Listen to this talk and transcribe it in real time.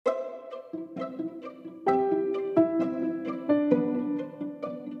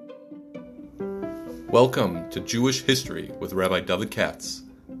Welcome to Jewish History with Rabbi David Katz,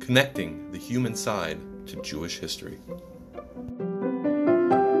 connecting the human side to Jewish history.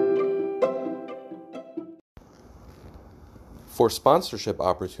 For sponsorship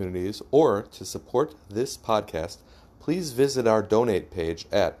opportunities or to support this podcast, please visit our donate page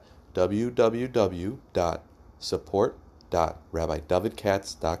at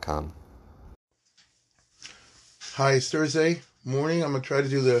www.support.rabbidavidkatz.com. Hi, it's Thursday morning. I'm going to try to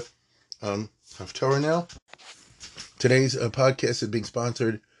do the Haftorah now. Today's podcast is being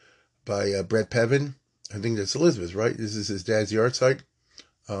sponsored by Brett Pevin. I think that's Elizabeth, right? This is his dad's yard site.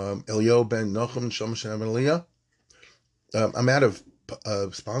 Elio ben Nochem Shomash ben Aliyah. I'm out of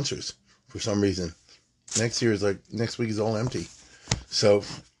sponsors for some reason. Next week is all empty. So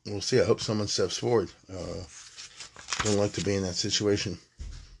we'll see. I hope someone steps forward. Don't like to be in that situation.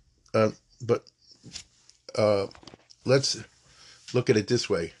 But let's look at it this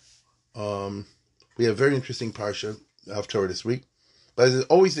way. We have a very interesting parsha, Haftorah, this week. But as is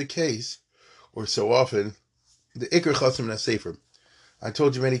always the case, or so often, the Iker Chasim Sefer. I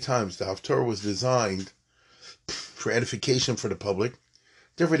told you many times, the Haftorah was designed for edification for the public.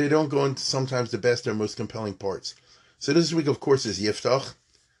 Therefore, they don't go into sometimes the best or most compelling parts. So this week, of course, is Yiftach.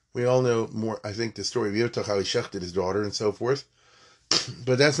 We all know more, I think, the story of Yiftach, how he shechted his daughter and so forth.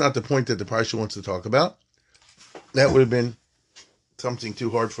 But that's not the point that the parsha wants to talk about. That would have been something too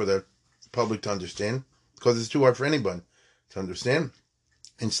hard for the public to understand, because it's too hard for anyone to understand.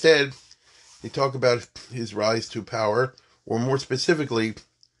 Instead, they talk about his rise to power, or more specifically,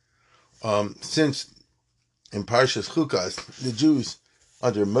 since in Parshas Chukas, the Jews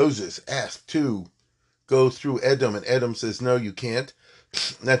under Moses asked to go through Edom, and Edom says, no, you can't.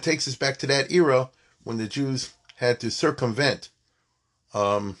 And that takes us back to that era when the Jews had to circumvent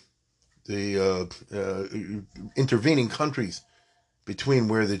the intervening countries between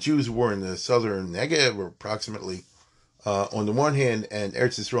where the Jews were in the southern Negev, or approximately on the one hand, and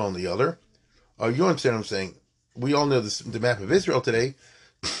Eretz Yisrael on the other. You understand what I'm saying? We all know the map of Israel today.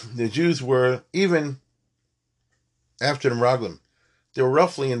 The Jews were, even after the Meraglim, they were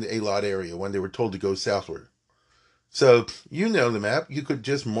roughly in the Eilat area when they were told to go southward. So, you know the map. You could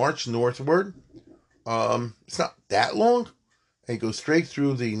just march northward. It's not that long. And go straight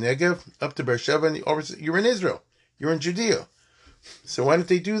through the Negev, up to Beersheba, and you're in Israel. You're in Judea. So why don't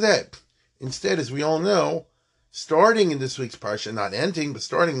they do that? Instead, as we all know, starting in this week's Parsha, not ending, but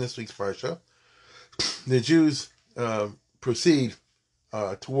starting in this week's Parsha, the Jews proceed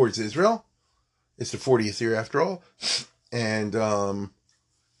towards Israel. It's the 40th year after all. And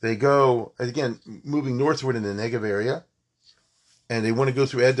they go, again, moving northward in the Negev area. And they want to go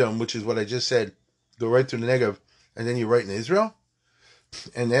through Edom, which is what I just said. Go right through the Negev, and then you're right in Israel.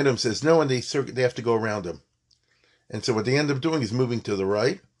 And Edom says no, and they have to go around them. And so what they end up doing is moving to the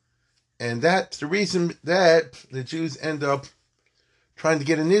right. And that's the reason that the Jews end up trying to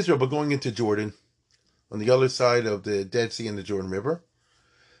get in Israel, but going into Jordan, on the other side of the Dead Sea and the Jordan River.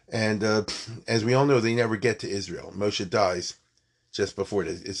 And as we all know, they never get to Israel. Moshe dies just before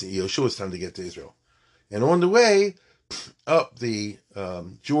it's Yeshua's time to get to Israel. And on the way up the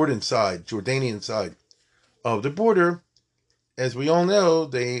Jordanian side of the border, as we all know,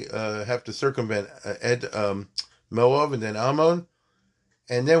 they have to circumvent Moab and then Ammon.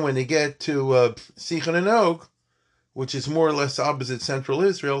 And then when they get to Sichon and Og, which is more or less opposite central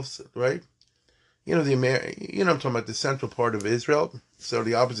Israel, right? I'm talking about the central part of Israel, so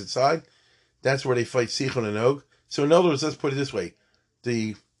the opposite side. That's where they fight Sichon and Og. So in other words, let's put it this way.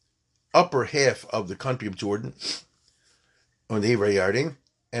 The upper half of the country of Jordan, on the Ivra Yarden,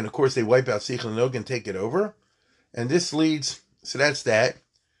 and of course they wipe out Sichon and Og and take it over. And this leads, so that's that.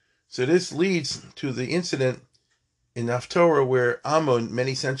 So this leads to the incident in Haftorah where Ammon,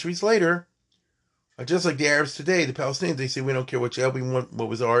 many centuries later, just like the Arabs today, the Palestinians, they say, we don't care what you have, we want what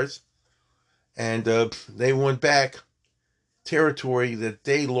was ours. And they went back territory that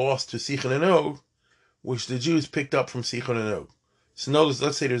they lost to Sichon and Og, which the Jews picked up from Sichon and Og. So notice,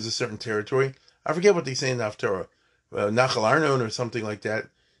 let's say there's a certain territory. I forget what they say in Haftorah, Nachal Arnon or something like that.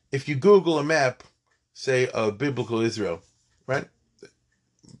 If you Google a map, say biblical Israel, right?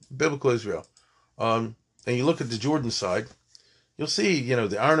 Biblical Israel. And you look at the Jordan side, you'll see,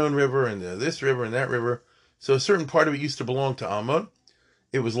 the Arnon River and this river and that river. So a certain part of it used to belong to Ammon.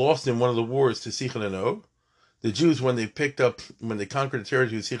 It was lost in one of the wars to Sichon and Og. The Jews, when they conquered the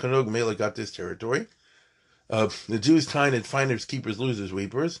territory of Sichon and Og, Mela got this territory. The Jews tying it, finders, keepers, losers,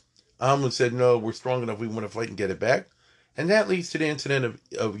 weepers. Ammon said, no, we're strong enough, we want to fight and get it back. And that leads to the incident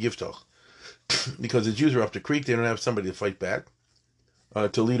of Yiftach. Because the Jews are up the creek, they don't have somebody to fight back.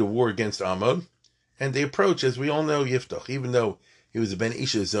 to lead a war against Ammon. And they approach, as we all know, Yiftach, even though he was a Ben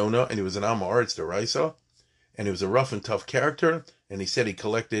Isha Zona and he was an Am Haaretz D'Oraisa, and he was a rough and tough character, and he said he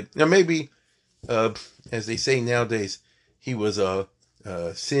collected, now maybe, as they say nowadays, he was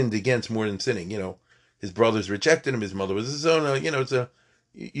sinned against more than sinning. His brothers rejected him, his mother was a Zona,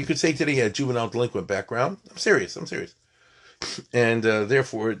 you could say today he had a juvenile delinquent background. I'm serious. And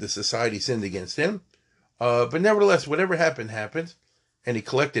therefore, the society sinned against him. But nevertheless, whatever happened, and he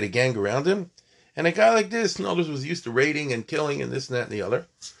collected a gang around him. And a guy like this, and others was used to raiding and killing and this and that and the other.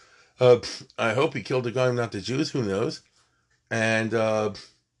 I hope he killed the guy, not the Jews, who knows. And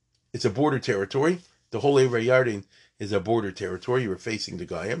it's a border territory. The whole Eivra Yarden is a border territory. You were facing the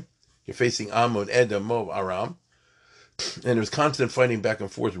Goyim. You're facing Ammon, Edom, Moab, Aram. And there was constant fighting back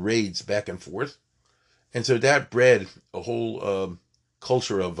and forth, raids back and forth. And so that bred a whole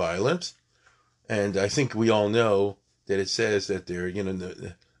culture of violence. And I think we all know that it says that there are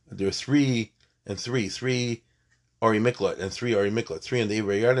three Ari Miklat and three Ari Miklat, three in the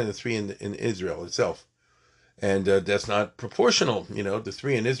Eivra Yarden and three in Israel itself. And that's not proportional. The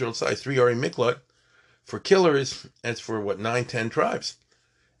three in Israel size, three Ari Miklat for killers, that's for 9-10 tribes.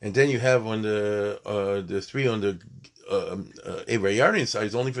 And then you have on the three on the Eivra Yarden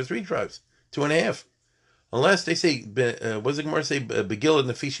side only for 3 tribes, 2.5. Unless they say, what does the Gemara say? Begilad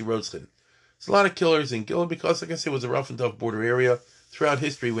Nefishi Rodzchin. There's a lot of killers in Gilad because, like I said, it was a rough and tough border area. Throughout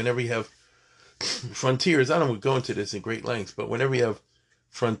history, whenever you have frontiers, I don't want to go into this in great lengths, but whenever you have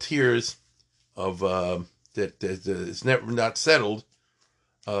frontiers of that is never not settled,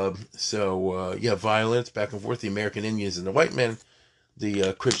 so you have violence back and forth, the American Indians and the white men,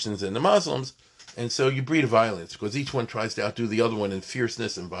 the Christians and the Muslims, and so you breed violence because each one tries to outdo the other one in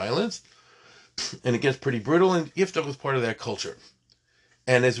fierceness and violence, and it gets pretty brutal, and Yiftach was part of that culture.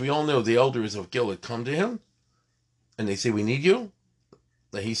 And as we all know, the elders of Gilad come to him, and they say, we need you.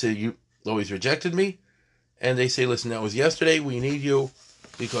 And he said, you always rejected me. And they say, listen, that was yesterday, we need you,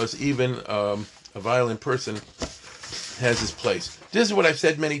 because even a violent person has his place. This is what I've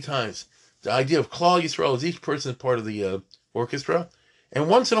said many times. The idea of Klal Yisrael is each person is part of the orchestra, and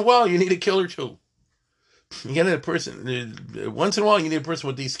once in a while you need a killer too. You get a person, once in a while you need a person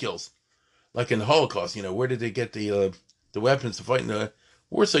with these skills. Like in the Holocaust, where did they get the weapons to fight in the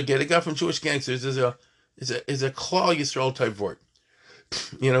Warsaw? They got from Jewish gangsters. Is a Klal Yisrael type word.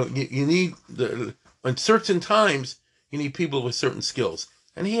 You need in certain times you need people with certain skills,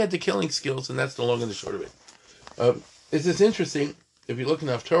 and he had the killing skills, and that's the long and the short of it. It's just interesting if you look in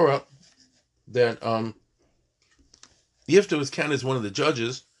Haftorah that Yiftach was counted as one of the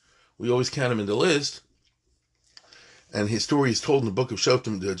judges. We always count him in the list, and his story is told in the book of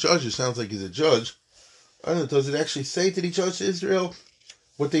Shoftim. The judge, it sounds like he's a judge. I don't know. Does it actually say that he judged Israel?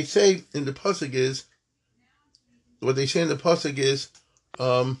 What they say in the pasuk is,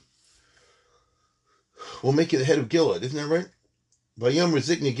 we'll make you the head of Gilad. Isn't that right? Vayom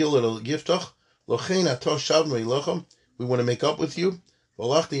Rizikni Gilad al Yiftach Lochein Atosh Shav Meilochem. We want to make up with you.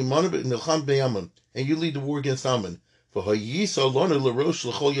 Valachti Imanab Nilcham Be'Ammon, and you lead the war against Ammon. V'Hayisa Lonu L'Rosh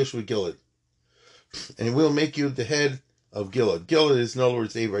L'Chol Yeshua Gilad, and we'll make you the head of Gilad. Gilad is, in other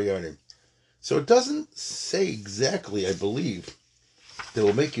words, Eivra Yarden. So it doesn't say exactly, I believe, that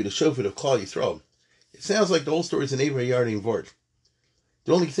will make you the shofet of Klal Yisrael. It sounds like the whole story is an Eivra Yarden Vort.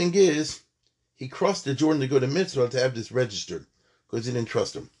 The only thing is, he crossed the Jordan to go to Mitzvah to have this registered, because he didn't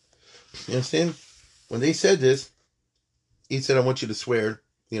trust him. You understand? When they said this, he said, I want you to swear,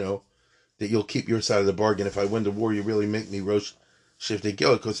 that you'll keep your side of the bargain. If I win the war, you really make me Rosh Shiftei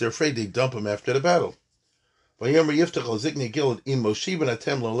Gilad, because they're afraid they dump him after the battle. If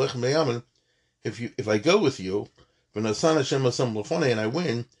I go with you, and I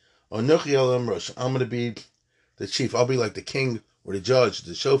win, I'm going to be the chief. I'll be like the king or the judge,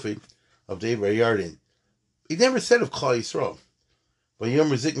 the shofet of the Eivra Yarden. He never said of Klal Yisrael.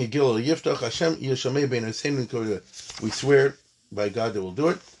 We swear by God that we'll do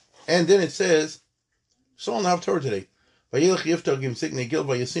it. And then it says, so on Haftorah today,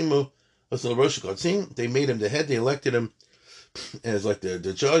 they made him the head, they elected him as like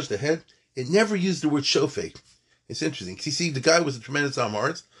the judge, the head. It never used the word shofet. It's interesting. You see, the guy was a tremendous Am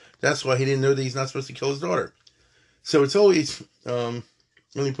Haaretz. That's why he didn't know that he's not supposed to kill his daughter. So it's always, let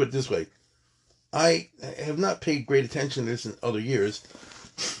me put it this way. I have not paid great attention to this in other years,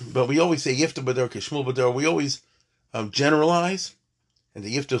 but we always say Yiftach Badar Kishmul Badar. We always generalize, and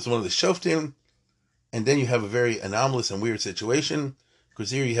the Yiftach is one of the Shoftim, and then you have a very anomalous and weird situation,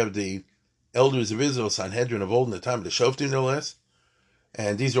 because here you have the elders of Israel, Sanhedrin of old in the time of the Shoftim, no less,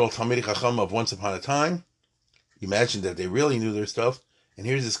 and these are all Talmidei Chacham of once upon a time. You imagine that they really knew their stuff, and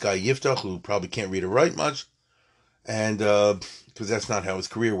here's this guy Yiftach, who probably can't read or write much, and because that's not how his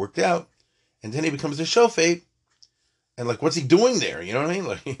career worked out. And then he becomes a shofet, and like, what's he doing there? You know what I mean?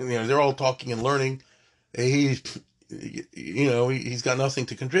 Like, they're all talking and learning. He's got nothing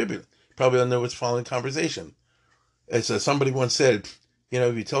to contribute. Probably don't know what's following conversation. As somebody once said,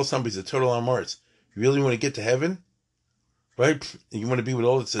 if you tell somebody it's a total amarts, you really want to get to heaven, right? You want to be with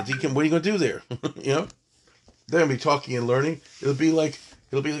all the tzaddikim. What are you going to do there? They're going to be talking and learning. It'll be like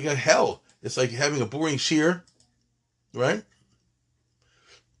a hell. It's like having a boring shiur, right?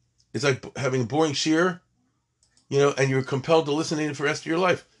 It's like having a boring shiur, and you're compelled to listen to it for the rest of your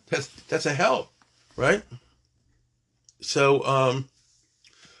life. That's a hell, right? So,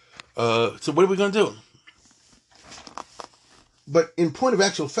 so what are we going to do? But in point of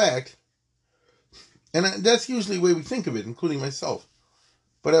actual fact, and that's usually the way we think of it, including myself.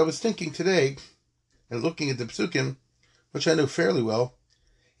 But I was thinking today, and looking at the Psukim, which I know fairly well,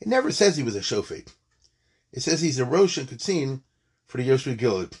 it never says he was a shofet. It says he's a Rosh and Katzin for the Yoshua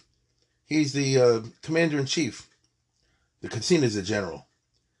Gilad. He's the commander-in-chief. The Katzin is a general.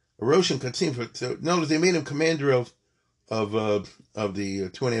 A Rosh and Katzin. So notice they made him commander of the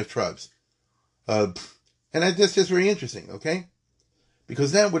 2.5 tribes. And that's just very interesting, okay?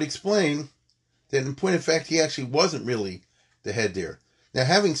 Because that would explain that in point of fact, he actually wasn't really the head there. Now,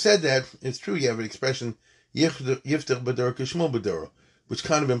 having said that, it's true you have an expression, Yiftach B'dor Kishmol B'dor, which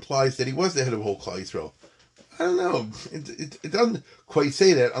kind of implies that he was the head of whole Klal Yisrael. I don't know. It doesn't quite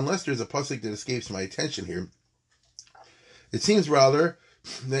say that, unless there's a pasuk that escapes my attention here. It seems rather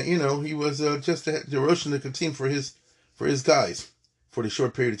that, he was just the Rosh and the Katzin for his guys, for the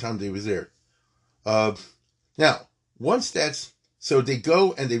short period of time that he was there. Now, once that's, so they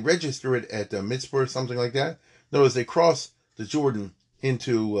go and they register it at Mitzvah or something like that. In other words, they cross the Jordan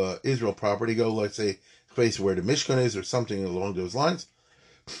into Israel proper. They go, let's say, a place where the Mishkan is or something along those lines.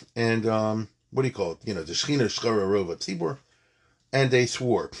 And, what do you call it? The Shechina Shchara Rova Tzibor. And they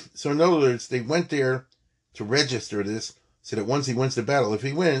swore. So in other words, they went there to register this so that once he wins the battle, if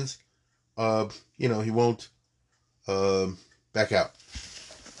he wins, he won't back out.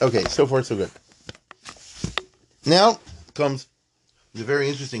 Okay, so far so good. Now comes the very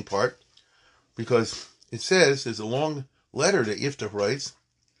interesting part, because it says there's a long letter that Yiftach writes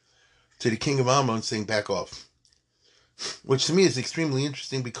to the king of Ammon saying back off, which to me is extremely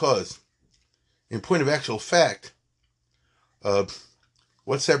interesting because in point of actual fact,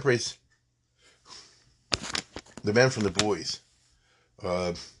 what separates the men from the boys?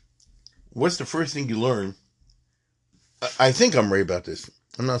 What's the first thing you learn? I think I'm right about this.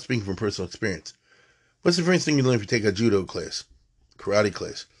 I'm not speaking from personal experience. What's the first thing you learn if you take a judo class, karate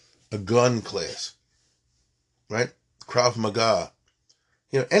class, a gun class, right? Krav Maga,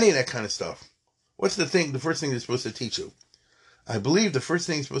 any of that kind of stuff. What's the first thing they're supposed to teach you? I believe the first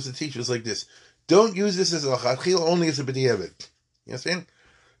thing they're supposed to teach you is like this. Don't use this as a lachatchil, only as a b'diavad. You understand?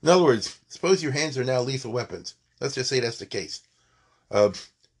 In other words, suppose your hands are now lethal weapons. Let's just say that's the case.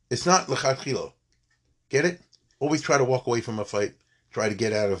 It's not lachatchil. Get it? Always try to walk away from a fight. Try to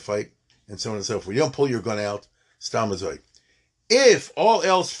get out of a fight. And so on and so forth. You don't pull your gun out. Stamazoi. If all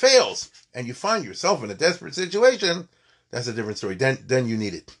else fails, and you find yourself in a desperate situation, that's a different story. Then you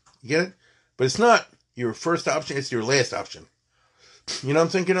need it. You get it? But it's not your first option. It's your last option. You know what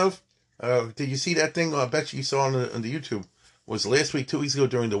I'm thinking of? Did you see that thing? I bet you saw on the YouTube. Was last week, 2 weeks ago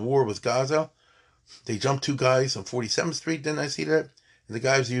during the war with Gaza. They jumped 2 guys on 47th Street. Didn't I see that? And the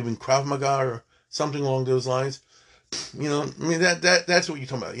guy was using Krav Maga or something along those lines. That's what you're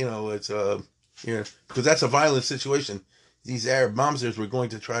talking about. It's because that's a violent situation. These Arab mobsters were going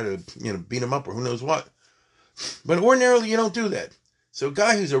to try to beat them up or who knows what. But ordinarily you don't do that. So a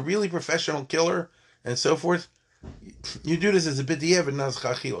guy who's a really professional killer and so forth, you do this as a b'diavad and not as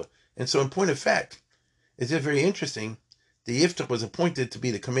chachila. And so in point of fact, it's just very interesting. The Yiftach was appointed to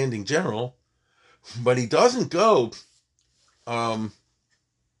be the commanding general, but he doesn't go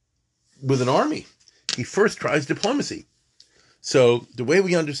with an army. He first tries diplomacy. So the way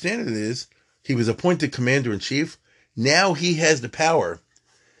we understand it is he was appointed commander-in-chief. Now he has the power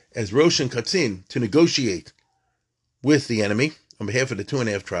as Rosh and Katzin to negotiate with the enemy on behalf of the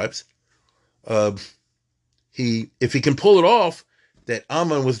 2.5 tribes. If he can pull it off, that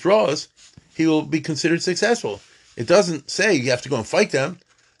Ammon withdraws, he will be considered successful. It doesn't say you have to go and fight them.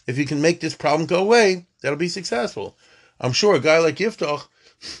 If you can make this problem go away, that'll be successful. I'm sure a guy like Yiftach,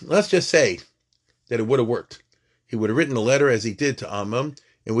 let's just say that it would have worked. He would have written a letter as he did to Ammon,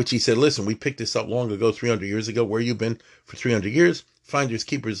 in which he said, listen, we picked this up long ago, 300 years ago, where you've been for 300 years, finders,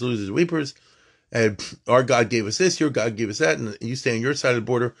 keepers, losers, weepers, and our God gave us this, your God gave us that, and you stay on your side of the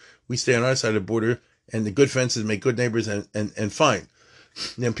border, we stay on our side of the border, and the good fences make good neighbors, and fine.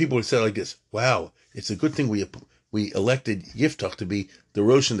 And then people would say like this, wow, it's a good thing we we elected Yiftach to be the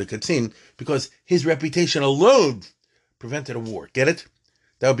Rosh and the Katzin because his reputation alone prevented a war. Get it?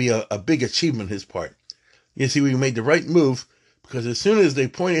 That would be a big achievement on his part. You see, we made the right move because as soon as they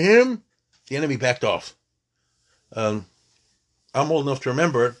pointed him, the enemy backed off. I'm old enough to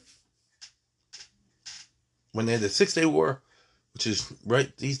remember when they had the 6-Day War, which is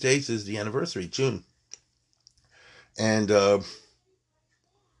right these days is the anniversary, June. And the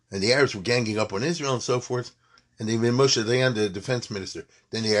Arabs were ganging up on Israel and so forth. And even Moshe Dayan, the defense minister.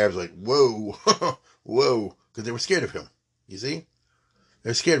 Then the Arabs were like, whoa, whoa, because they were scared of him. You see?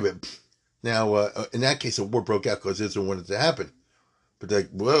 They're scared of him. Now, in that case, a war broke out because Israel wanted it to happen. But they're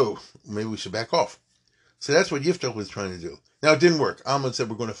like, whoa, maybe we should back off. So that's what Yiftach was trying to do. Now, it didn't work. Amon said,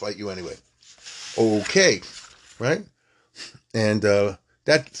 we're going to fight you anyway. Okay, right? And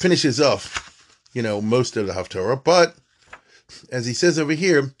that finishes off, most of the Haftarah. But, as he says over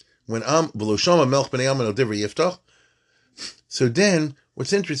here, when V'loshama melch b'nei Amon al divrei Yiftach, so then,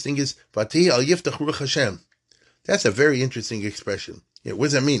 what's interesting is, V'atihi al Yiftach ruach Hashem. That's a very interesting expression.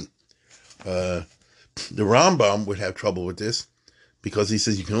 What does that mean? The Rambam would have trouble with this because he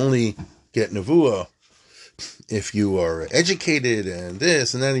says you can only get Nevuah if you are educated and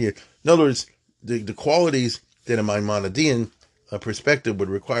this and that. In other words, the qualities that a Maimonidean perspective would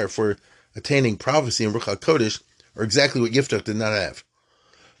require for attaining prophecy in Ruach HaKodesh are exactly what Yiftach did not have.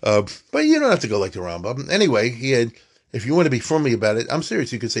 But you don't have to go like the Rambam. Anyway, he had, if you want to be firmly about it, I'm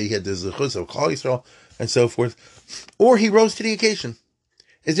serious, you could say he had the Zechus of Klal Yisrael and so forth. Or he rose to the occasion.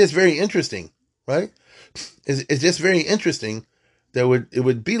 It's just very interesting, right? It's just very interesting that it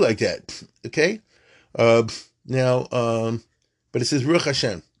would be like that, okay? But it says Ruach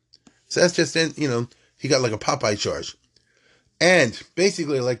Hashem. So that's just, he got like a Popeye charge. And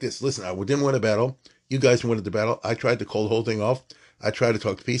basically like this, listen, I didn't win a battle. You guys wanted the battle. I tried to call the whole thing off. I tried to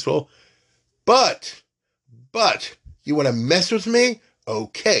talk peaceful. But, you want to mess with me?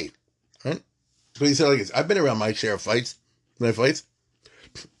 Okay. Right? But he said like this, I've been around my share of fights.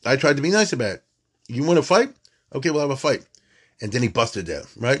 I tried to be nice about it. You want to fight? Okay, we'll have a fight. And then he busted down,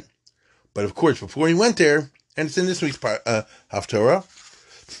 right? But of course, before he went there, and it's in this week's Haftarah,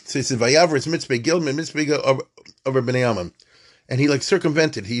 so he said, Vayavar is mitzvah Gilman, mitzvah over Bnei Ammon. And he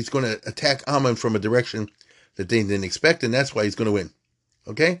circumvented. He's going to attack Ammon from a direction that they didn't expect, and that's why he's going to win.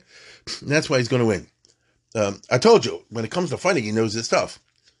 Okay? And that's why he's going to win. I told you, when it comes to fighting, he knows his stuff.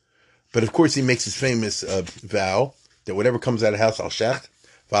 But of course, he makes his famous vow that whatever comes out of the house, I'll shacht.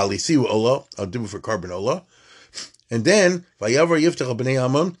 Va'alisiu ola, I'll do it for carbon ola. And then, Vayavar Yiftach b'nei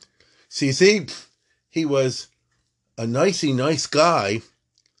Ammon. So you see, he was a nice guy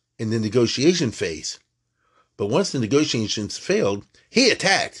in the negotiation phase. But once the negotiations failed, he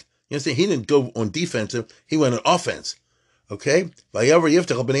attacked. You understand? He didn't go on defensive, he went on offense. Okay? Vayavar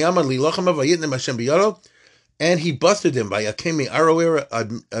Yiftach b'nei Ammon lilachem vayitnem Hashem biyado. And he busted them by Akemi Aroer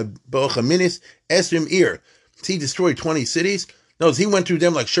Bochaminis Esrim Ir. He destroyed 20 cities. No, he went through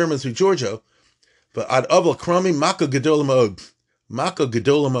them like Sherman through Georgia. But Ad Avla Krami Maka Gedola Mode. Maka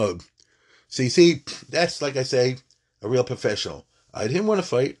Gedola Mode. So you see, that's, like I say, a real professional. I didn't want to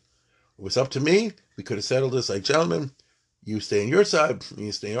fight. It was up to me. We could have settled this like gentlemen. You stay on your side,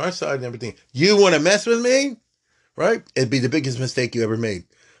 you stay on our side and everything. You want to mess with me? Right? It'd be the biggest mistake you ever made.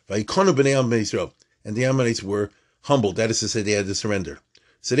 Vayikonu b'nei Am Yisrael. And the Ammonites were humbled. That is to say, they had to surrender.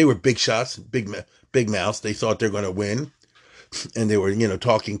 So they were big shots, big mouths. They thought they're going to win. And they were,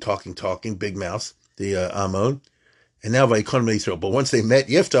 talking, big mouths, the Ammon. And now Vayikonu b'nei Yisrael. But once they met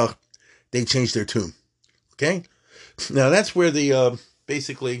Yiftach, they changed their tune. Okay? Now that's where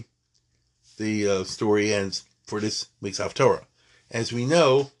basically the story ends for this week's Haftarah. As we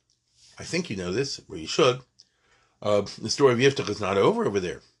know, I think you know this, or you should, the story of Yiftach is not over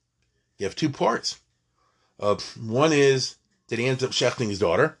there. You have two parts. One is that he ends up shechting his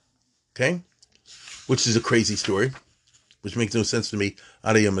daughter, okay? Which is a crazy story, which makes no sense to me.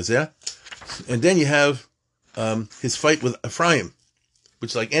 And then you have his fight with Ephraim,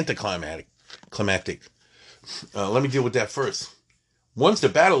 which is like anticlimactic. Let me deal with that first. Once the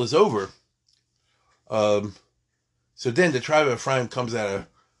battle is over, so then the tribe of Ephraim comes out of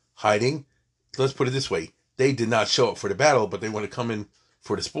hiding. Let's put it this way. They did not show up for the battle, but they want to come in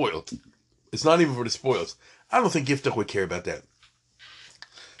for the spoil. It's not even for the spoils. I don't think Yiftach would care about that.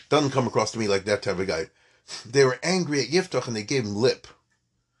 Doesn't come across to me like that type of guy. They were angry at Yiftach and they gave him lip.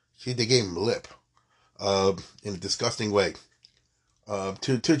 See, they gave him lip in a disgusting way.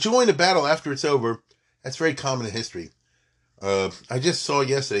 To join the battle after it's over, that's very common in history. I just saw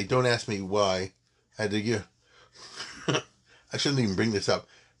yesterday, don't ask me why, I had to give, I shouldn't even bring this up,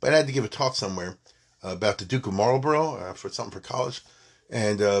 but I had to give a talk somewhere about the Duke of Marlborough for something for college.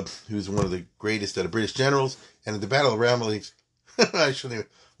 and he was one of the greatest of the British generals. And at the Battle of Ramillies, I shouldn't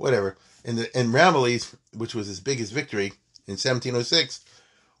even, whatever. In Ramillies, which was his biggest victory in 1706,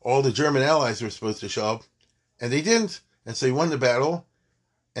 all the German allies were supposed to show up, and they didn't. And so he won the battle,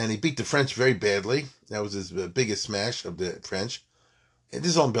 and he beat the French very badly. That was his biggest smash of the French. And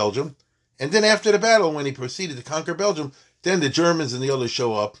this is on Belgium. And then after the battle, when he proceeded to conquer Belgium, then the Germans and the others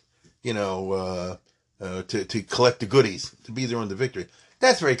show up, to collect the goodies, to be there on the victory.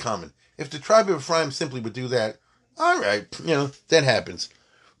 That's very common. If the tribe of Ephraim simply would do that, all right, that happens.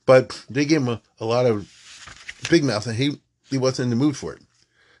 But they gave him a lot of big mouth, and he wasn't in the mood for it.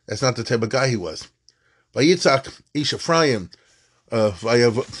 That's not the type of guy he was. Vayitzak ish Ephraim,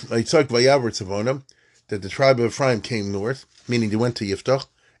 Vayitzak vayaver tzavona, that the tribe of Ephraim came north, meaning they went to Yiftach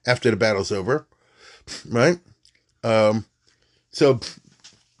after the battle's over, right? So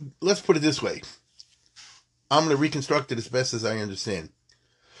let's put it this way. I'm going to reconstruct it as best as I understand.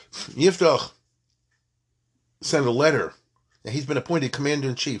 Yiftach sent a letter. Now, he's been appointed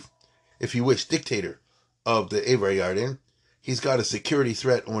commander-in-chief, if you wish, dictator of the Ever Yarden. He's got a security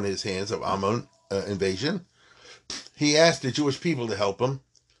threat on his hands of Ammon invasion. He asked the Jewish people to help him.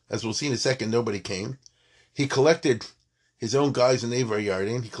 As we'll see in a second, nobody came. He collected his own guys in Ever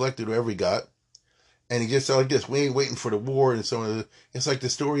Yarden. He collected whoever he got. And he just said like this, we ain't waiting for the war and so on. It's like the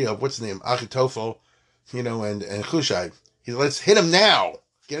story of, what's his name, Achitophel, and Hushai. He said, let's hit him now.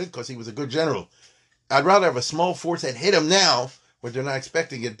 Get it? Because he was a good general. I'd rather have a small force that hit him now, when they're not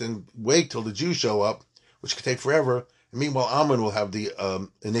expecting it, than wait till the Jews show up, which could take forever. And meanwhile, Ammon will have the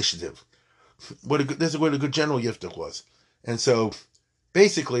initiative. This is what a good general Yiftach was. And so,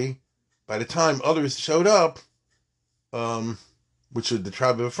 basically, by the time others showed up, which was the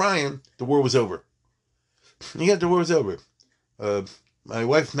tribe of Ephraim, the war was over. The war was over. My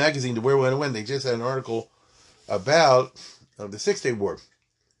wife's magazine, The War Went When, they just had an article about the Six-Day War.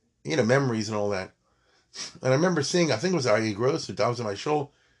 Memories and all that. And I remember seeing, I think it was Aryeh Gross, who was on my show.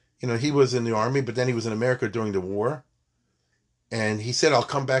 He was in the army, but then he was in America during the war. And he said, I'll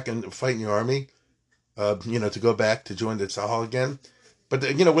come back and fight in the army, to go back to join the Tzahal again. But,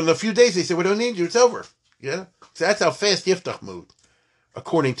 within a few days, they said, we don't need you, it's over. Yeah? So that's how fast Yiftach moved,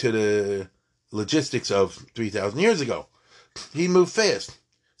 according to the logistics of 3,000 years ago. He moved fast.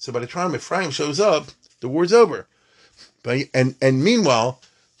 So by the time Ephraim shows up, the war's over. And meanwhile,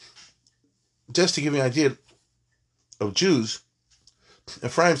 just to give you an idea of Jews,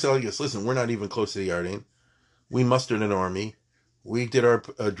 Ephraim said like this, listen, we're not even close to the Yarden. We mustered an army. We did our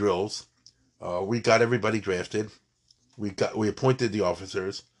drills. We got everybody drafted. We appointed the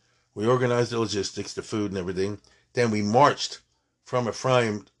officers. We organized the logistics, the food and everything. Then we marched from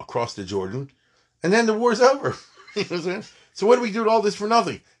Ephraim across the Jordan. And then the war's over. You know what I'm saying? So what do we do with all this for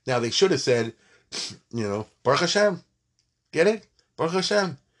nothing? Now, they should have said, Baruch Hashem. Get it? Baruch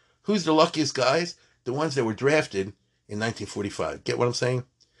Hashem. Who's the luckiest guys? The ones that were drafted in 1945. Get what I'm saying?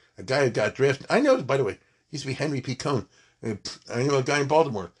 A guy who got drafted. I know, by the way, used to be Henry P. Cohn. I know a guy in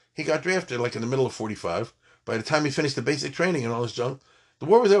Baltimore. He got drafted like in the middle of 45. By the time he finished the basic training and all this junk, the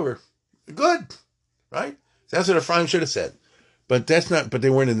war was over. Good. Right? So that's what Ephraim should have said. But they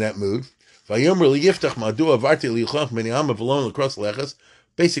weren't in that mood. Basically,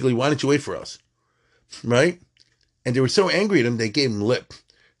 why don't you wait for us? Right? And they were so angry at him, they gave him lip.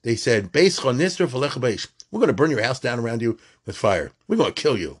 They said, we're going to burn your house down around you with fire. We're going to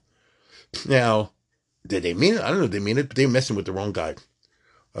kill you. Now, did they mean it? I don't know if they mean it, but they were messing with the wrong guy.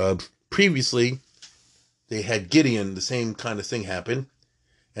 Previously, they had Gideon, the same kind of thing happen.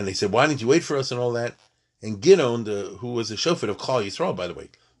 And they said, why didn't you wait for us and all that? And Gideon, who was the shofet of Klal Yisrael, by the way,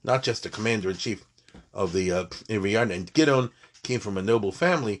 not just the commander-in-chief of the Ever and Gideon came from a noble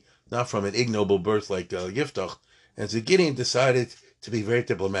family, not from an ignoble birth like Yiftach. And so Gideon decided to be very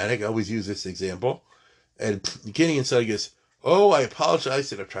diplomatic. I always use this example. And Gideon said, I apologize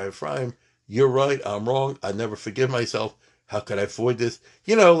to the tribe of Ephraim. You're right, I'm wrong. I never forgive myself. How could I avoid this?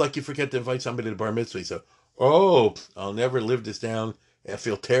 Like you forget to invite somebody to bar mitzvah. So, I'll never live this down. I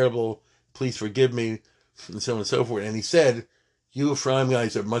feel terrible. Please forgive me. And so on and so forth. And he said, you Ephraim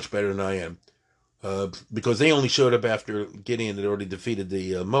guys are much better than I am. Because they only showed up after Gideon had already defeated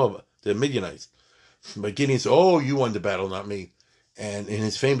the Midianites. But Gideon said, you won the battle, not me. And in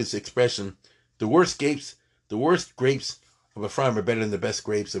his famous expression, the worst grapes of Ephraim are better than the best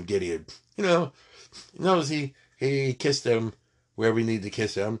grapes of Gideon. Notice he kissed them wherever he needed to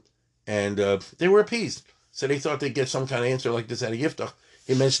kiss them. And they were appeased. So they thought they'd get some kind of answer like this out of Yiftach.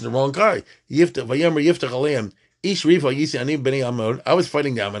 He mentioned the wrong guy. Yiftach, Vayomer Yiftach Aleim. Ish Riva Yisi Anim B'nai Ammon. I was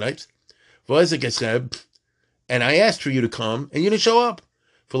fighting the Ammonites. And I asked for you to come, and you didn't show up.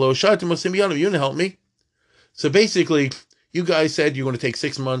 You didn't help me. So basically, You guys said you're going to take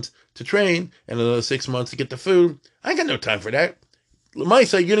 6 months to train and another 6 months to get the food. I ain't got no time for that.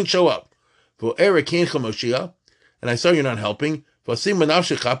 L'maisa, you didn't show up. And I saw you're not helping. I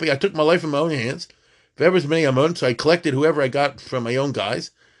took my life in my own hands. So I collected whoever I got from my own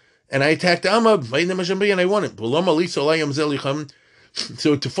guys. And I attacked Amma, and I won it.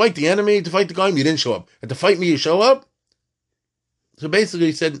 So to fight the enemy, to fight the Goyim, you didn't show up. And to fight me, you show up? So basically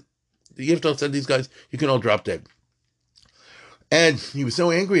he said, Yiftach said, these guys, you can all drop dead. And he was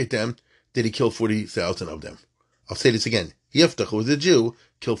so angry at them that he killed 40,000 of them. I'll say this again. Yiftach, who was a Jew,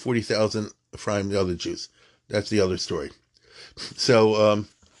 killed 40,000 from the other Jews. That's the other story. So,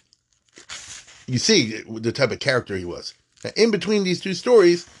 you see the type of character he was. Now, in between these two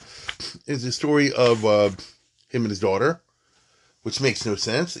stories is the story of him and his daughter, which makes no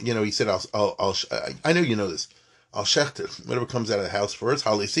sense. You know, he said, I know you know this. I'll shecht whatever comes out of the house first.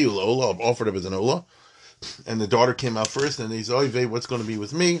 I'll offer it as an ola. And the daughter came out first, and he said, "Oy, what's going to be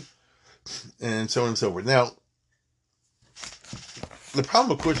with me?" And so on and so forth. Now, the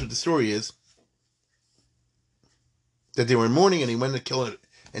problem, of course, with the story is that they were in mourning, and he went to kill her,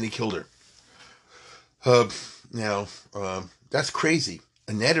 and he killed her. Now, that's crazy.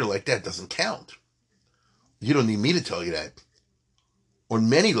 A neder like that doesn't count. You don't need me to tell you that. On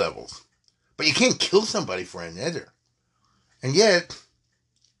many levels. But you can't kill somebody for a neder. And yet,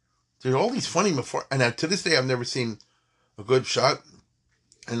 there's all these funny... And to this day, I've never seen a good shot.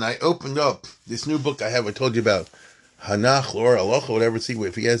 And I opened up this new book I have, I told you about, Hanach, or Alocha, whatever, see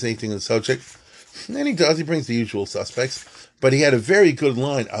if he has anything on the subject. And then he does, he brings the usual suspects. But he had a very good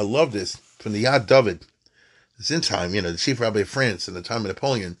line, I love this, from the Yad David. It's in time, the chief rabbi of France in the time of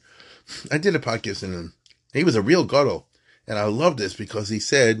Napoleon. I did a podcast on him. He was a real gadol. And I love this because he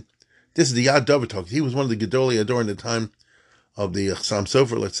said, this is the Yad David talk. He was one of the Gedolei during the time of the Chassam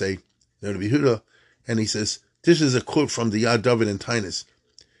Sofer, let's say, the Yehuda. And he says, this is a quote from the Yad David in Tainus.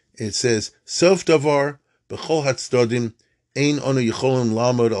 It says, Sof davar b'chol hatzdodim ein onu yicholim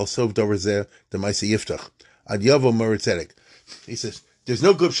lamod al sof davar zeh d'maaseh Yiftach ad yavo Meretz Tzedek. He says, there's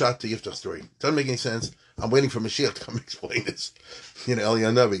no good shot to Yiftach's story. Doesn't make any sense. I'm waiting for Mashiach to come explain this.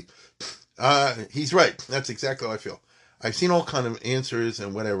 Eliyahu Navi. He's right. That's exactly how I feel. I've seen all kind of answers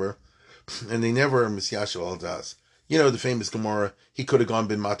and whatever, and they never are Misyashav al das. The famous Gemara, he could have gone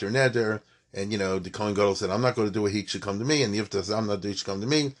bin Mater Neder, and, the Kohen Gadol said, I'm not going to do it, he should come to me, and the Yiftach said, I'm not doing it, he should come to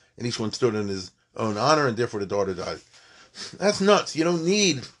me, and each one stood in his own honor, and therefore the daughter died. That's nuts. You don't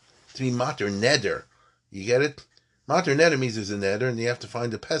need to be Mater Neder. You get it? Mater Neder means there's a Neder, and you have to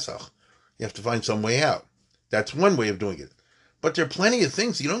find a Pesach. You have to find some way out. That's one way of doing it. But there are plenty of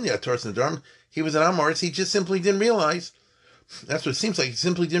things. You don't need a Taras Nedarim. He was an Amoritz. He just simply didn't realize. That's what it seems like. He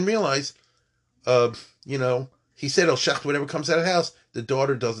simply didn't realize. He said, "El shecht, whatever comes out of the house, the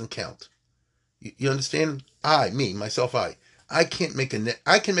daughter doesn't count." You understand? I can't make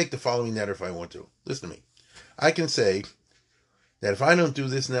I can make the following neder if I want to. Listen to me. I can say that if I don't do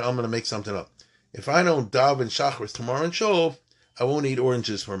this, now I'm going to make something up. If I don't daven shachris tomorrow in shul, I won't eat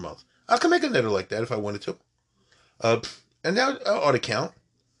oranges for a month. I can make a neder like that if I wanted to. And that ought to count.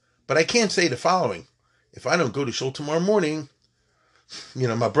 But I can't say the following. If I don't go to shul tomorrow morning,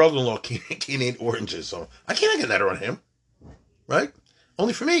 my brother-in-law can't eat oranges, so I can't make a neder on him. Right?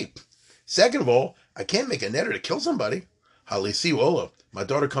 Only for me. Second of all, I can't make a neder to kill somebody. Halisi Ola. My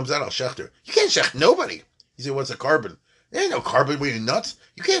daughter comes out, I'll shecht her. You can't shecht nobody. You say, what's a carbon? There ain't no carbon. Were you nuts?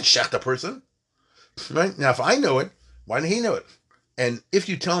 You can't shecht a person. Right? Now, if I know it, why didn't he know it? And if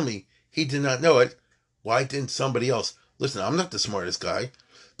you tell me he did not know it, why didn't somebody else? Listen, I'm not the smartest guy.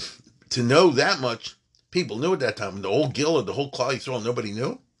 To know that much, people knew at that time. The whole Gilad, the whole Klal Yisrael, nobody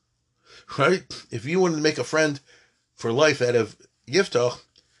knew. Right? If you wanted to make a friend for life out of Yiftach,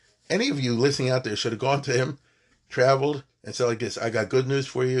 any of you listening out there should have gone to him, traveled, and said like this, I got good news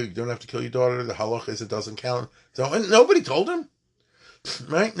for you. You don't have to kill your daughter. The halach is it doesn't count. So, and nobody told him.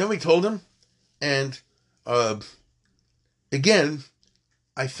 Right? Nobody told him. And, again,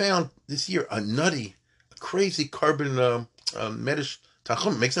 I found this year a crazy carbon medish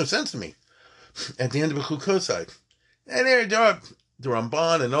tachum. It makes no sense to me. At the end of a Chukosai. And there, the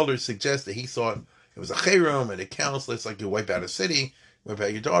Ramban and others suggest that he thought it was a chayrum and it counts. It's like you wipe out a city, wipe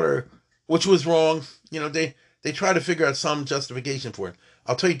out your daughter, which was wrong. They try to figure out some justification for it.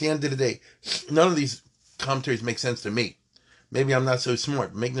 I'll tell you at the end of the day, none of these commentaries make sense to me. Maybe I'm not so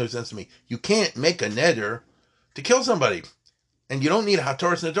smart. Make no sense to me. You can't make a neder to kill somebody. And you don't need a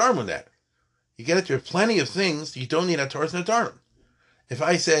hataras nedarim with that. You get it? There are plenty of things you don't need a hataras nedarim. If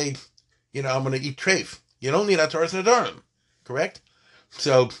I say, I'm going to eat treif, you don't need a hataras nedarim. Correct?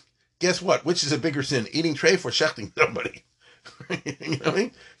 So, guess what? Which is a bigger sin? Eating treif or shechting somebody? You know what I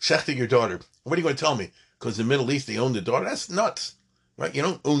mean? Shechting your daughter. What are you going to tell me? because in the Middle East they own the daughter. That's nuts, right? You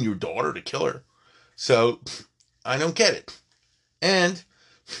don't own your daughter to kill her. So I don't get it. And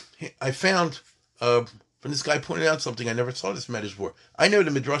I found from this guy pointed out something I never saw this Medrash before. I know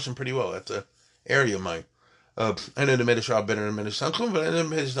the Midrashim pretty well. That's an area of mine. I know the Medrash Rabbah better than the Medrash Tanchum, but I know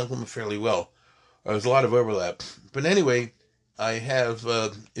the Medrash Tanchum fairly well. There's a lot of overlap. But anyway, I have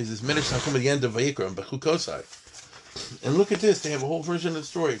is this Medrash Tanchum at the end of Vayikra and Bechukosai. And look at this. They have a whole version of the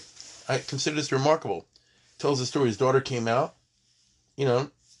story. I consider this remarkable. It tells the story. His daughter came out,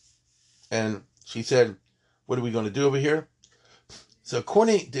 and she said, "What are we going to do over here?" So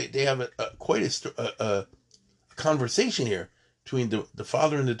according, they have quite a conversation here between the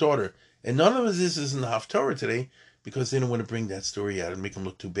father and the daughter. And none of this is in the Haftarah today because they don't want to bring that story out and make them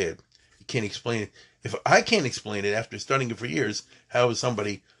look too bad. You can't explain it. If I can't explain it after studying it for years, how is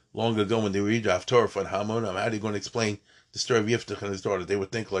somebody long ago when they read the Haftarah for Hamonam, how are they going to explain the story of Yiftach and his daughter? They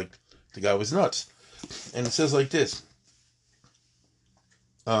would think like the guy was nuts. And it says like this.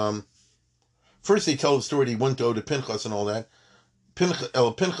 First they tell the story that he wouldn't go to Pinchas and all that.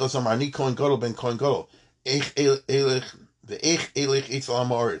 Pinchas Amar Ani Kohen Gadol ben Kohen Gadol. Eich Elech Eitzel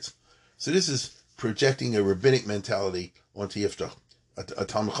Ha'aretz. So this is projecting a rabbinic mentality onto Yiftach. A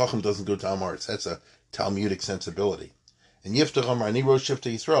Talmud Chacham doesn't go to Ha'aretz. That's a Talmudic sensibility. And Yiftach Amar Ani Rosh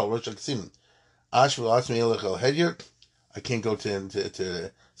Shiftei Yisrael, Rosh HaKesidim. Ash v'atzmi elech el hedyer. I can't go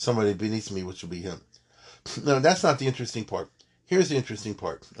to somebody beneath me, which will be him. No, that's not the interesting part. Here's the interesting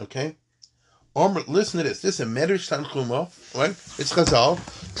part, okay? Listen to this. This is a Medrash Tanchuma, right? It's Chazal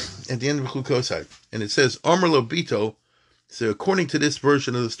at the end of Chukosai. And it says, Amar lo bito. So according to this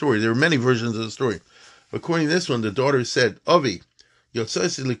version of the story, there are many versions of the story. According to this one, the daughter said, Avi,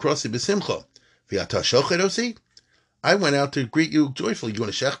 yotzasi likrosi b'simcha, v'ata shochet osi? I went out to greet you joyfully. You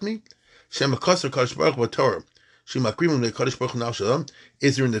want to shech me? Shem akasar kadosh baruch hu Torah. Shem akrimim le'kadosh baruch hu nal shalom.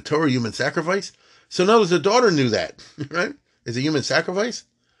 Is there in the Torah human sacrifice? So in other words, the daughter knew that, right? Is it human sacrifice?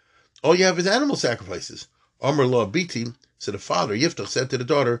 All you have is animal sacrifices. Amar lo biti, so the father, Yiftach, said to the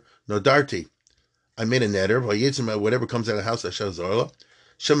daughter, Nodarti, I made a neder, whatever comes out of the house, Ashazarla.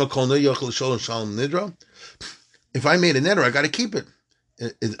 Shema kol no yochel sholem shalom nidra. If I made a neder, I got to keep it.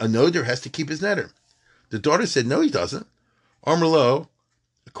 A noder has to keep his neder. The daughter said, no, he doesn't. Amar lo,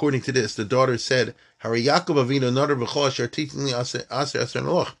 according to this, the daughter said, Hari Yaakov avinu neder v'chol asher titni aser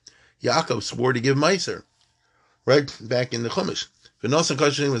naloch. Yaakov swore to give Meiser, right back in the Chumash.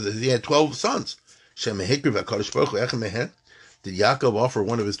 He had 12 sons. Did Yaakov offer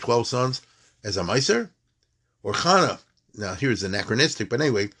one of his 12 sons as a Meiser? Or Chana? Now here's anachronistic, but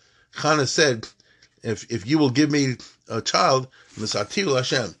anyway, Chana said, if you will give me a child, I'll give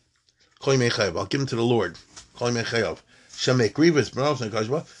him to the Lord.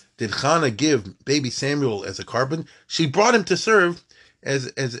 Did Chana give baby Samuel as a carpenter? She brought him to serve as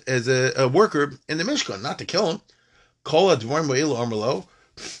a worker in the Mishkan, not to kill him.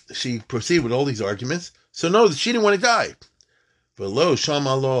 She proceeded with all these arguments. So no, she didn't want to die.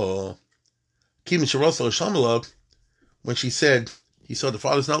 When she said he saw the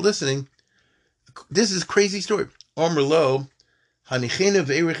father's not listening, this is a crazy story. Let me go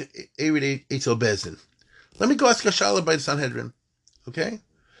ask Kashala by the Sanhedrin. Okay?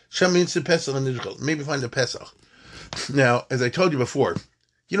 Maybe find a Pesach. Now, as I told you before,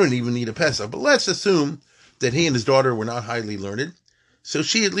 you don't even need a Pesach, but let's assume that he and his daughter were not highly learned. So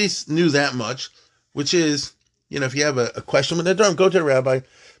she at least knew that much, which is, if you have a question with the daughter, go to the rabbi,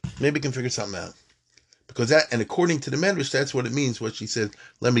 maybe you can figure something out. Because that, and according to the Medrash, that's what it means, what she said,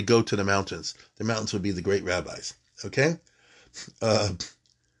 let me go to the mountains. The mountains would be the great rabbis. Okay?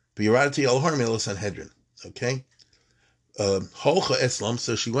 B'yarati al-Har Sanhedrin. Okay? Holcha Eslam,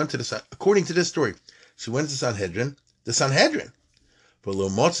 so she went to according to this story, she went to the Sanhedrin. And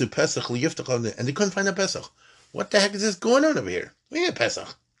they couldn't find a Pesach. What the heck is this going on over here? We need a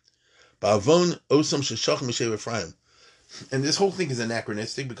Pesach. And this whole thing is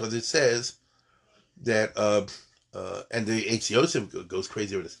anachronistic because it says that, and the Eitz Yosef goes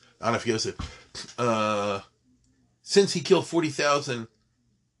crazy with this. Anaf Yosef, since he killed 40,000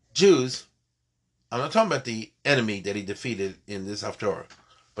 Jews, I'm not talking about the enemy that he defeated in this Haftarah,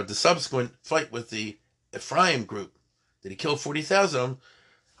 but the subsequent fight with the Ephraim group, that he killed 40,000 of them,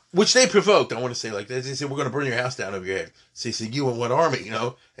 which they provoked. I want to say like this. They said, we're going to burn your house down over your head. So he said, you and one army,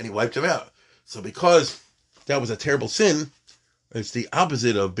 and he wiped them out. So because that was a terrible sin, it's the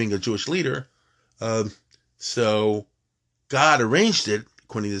opposite of being a Jewish leader. So God arranged it,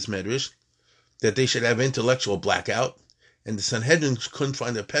 according to this Medrash, that they should have intellectual blackout, and the Sanhedrin couldn't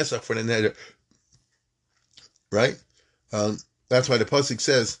find a Pesach for the neder. Right? That's why the pasuk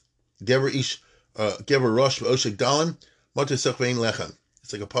says, Gever Rosh V'Oshek Dalim, Moter Sech Ve'in Lechem.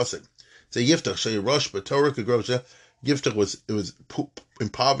 It's like a pasuk. Say Yiftach Shei Rosh B'Torah Kagrosha. Yiftach was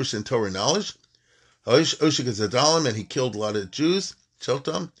impoverished in Torah knowledge. Oshik Zadalim, and he killed a lot of Jews,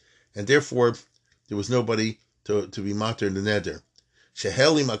 Sheltam, and therefore there was nobody to be mater in the neder.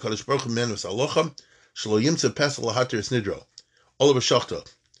 Shehelim HaKadosh Baruch Hu Menus Alocha Shlo Yimtza Pesach Lahatir Snidro. All of a shachta.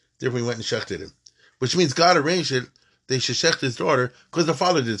 Therefore he went and shechted him. Which means God arranged it. They should shecht his daughter because the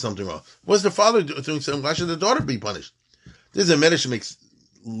father did something wrong. Was the father doing something? Why should the daughter be punished? This is a medrash that makes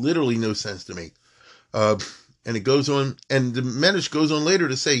literally no sense to me. And it goes on, and the medrash goes on later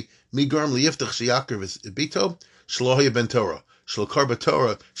to say, Migarm liyiftach sheyakar bito shlohoya ben Torah shlokar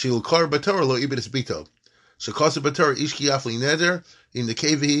b'Torah shilokar b'Torah lo ibidus bito shekasa b'Torah ishki afli neder in the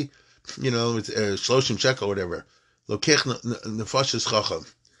kevi, it's shloshim shekel or whatever lokech nefashis chacham.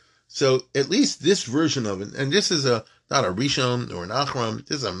 So at least this version of it, and this is not a Rishon or an Achram,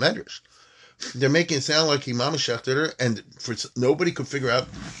 this is a Medrash. They're making it sound like Imam shechted her, and nobody could figure out,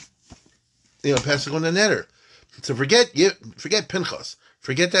 Pesach on the netter. So forget Pinchas,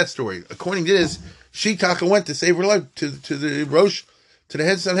 forget that story. According to this, she Taka went to save her life to the Rosh, to the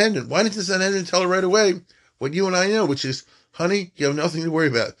head Sanhedrin. Why didn't the Sanhedrin tell her right away what you and I know, which is, honey, you have nothing to worry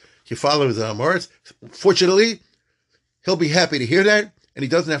about. Your father is on Mars. Fortunately, he'll be happy to hear that, and he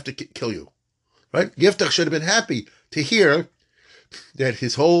doesn't have to kill you, right? Yiftach should have been happy to hear that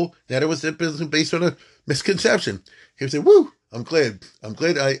that it was based on a misconception. He would say, "Woo! I'm glad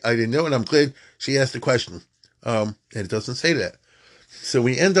I didn't know, and I'm glad she asked the question." And it doesn't say that. So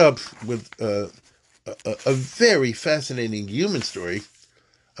we end up with a very fascinating human story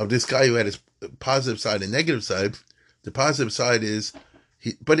of this guy who had his positive side and negative side. The positive side is,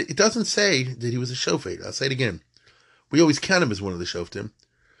 but it doesn't say that he was a shofet. I'll say it again. We always count him as one of the shoftim,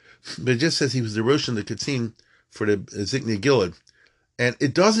 but it just says he was the Rosh and the Katzin for the Zikni Gilad. And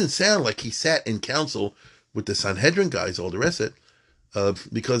it doesn't sound like he sat in council with the Sanhedrin guys, all the rest of it,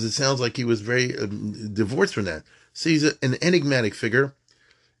 because it sounds like he was very divorced from that. So he's an enigmatic figure.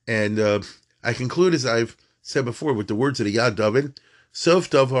 And I conclude, as I've said before, with the words of the Yad David, Sof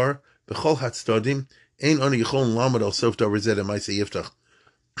Davar, B'chol Hatzdadim, Ein Ani Yechol Lamed Al Sof Davar Zed Amaisa Yiftach,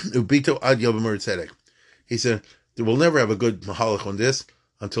 Ubito Ad Yavamur Tzedek. He said, we'll never have a good mahalach on this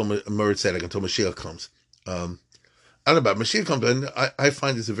until until Mashiach comes. I don't know about Mashiach comes, but I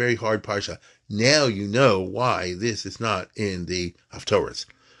find this a very hard parsha. Now you know why this is not in the Haftorahs,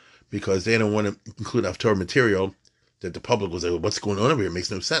 because they don't want to include Haftorah material that the public was like, well, what's going on over here? It makes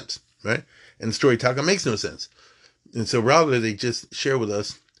no sense, right? And the story Taka makes no sense. And so rather they just share with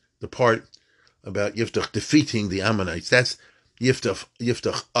us the part about Yiftach defeating the Ammonites. That's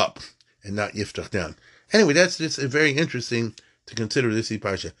Yiftach up and not Yiftach down. Anyway, that's just very interesting to consider this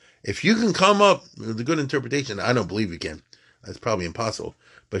parsha. If you can come up with a good interpretation, I don't believe you can. That's probably impossible.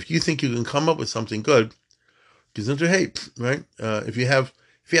 But if you think you can come up with something good, hate, right? If you have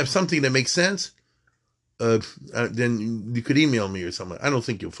something that makes sense, then you could email me or something. I don't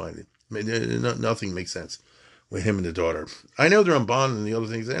think you'll find it. I mean, nothing makes sense with him and the daughter. I know they're on bond and the other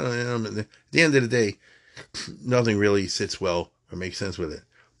things. At the end of the day, nothing really sits well or makes sense with it.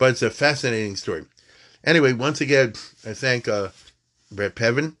 But it's a fascinating story. Anyway, once again, I thank Brett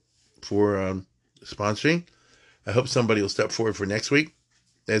Pevin for sponsoring. I hope somebody will step forward for next week.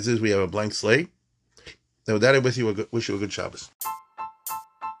 As is, we have a blank slate. And with that, I wish you a good Shabbos.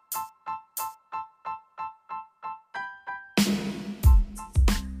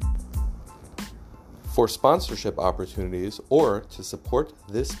 For sponsorship opportunities or to support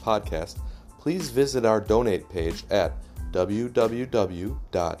this podcast, please visit our donate page at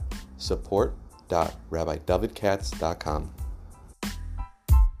www.support.rabbidavidkatz.com.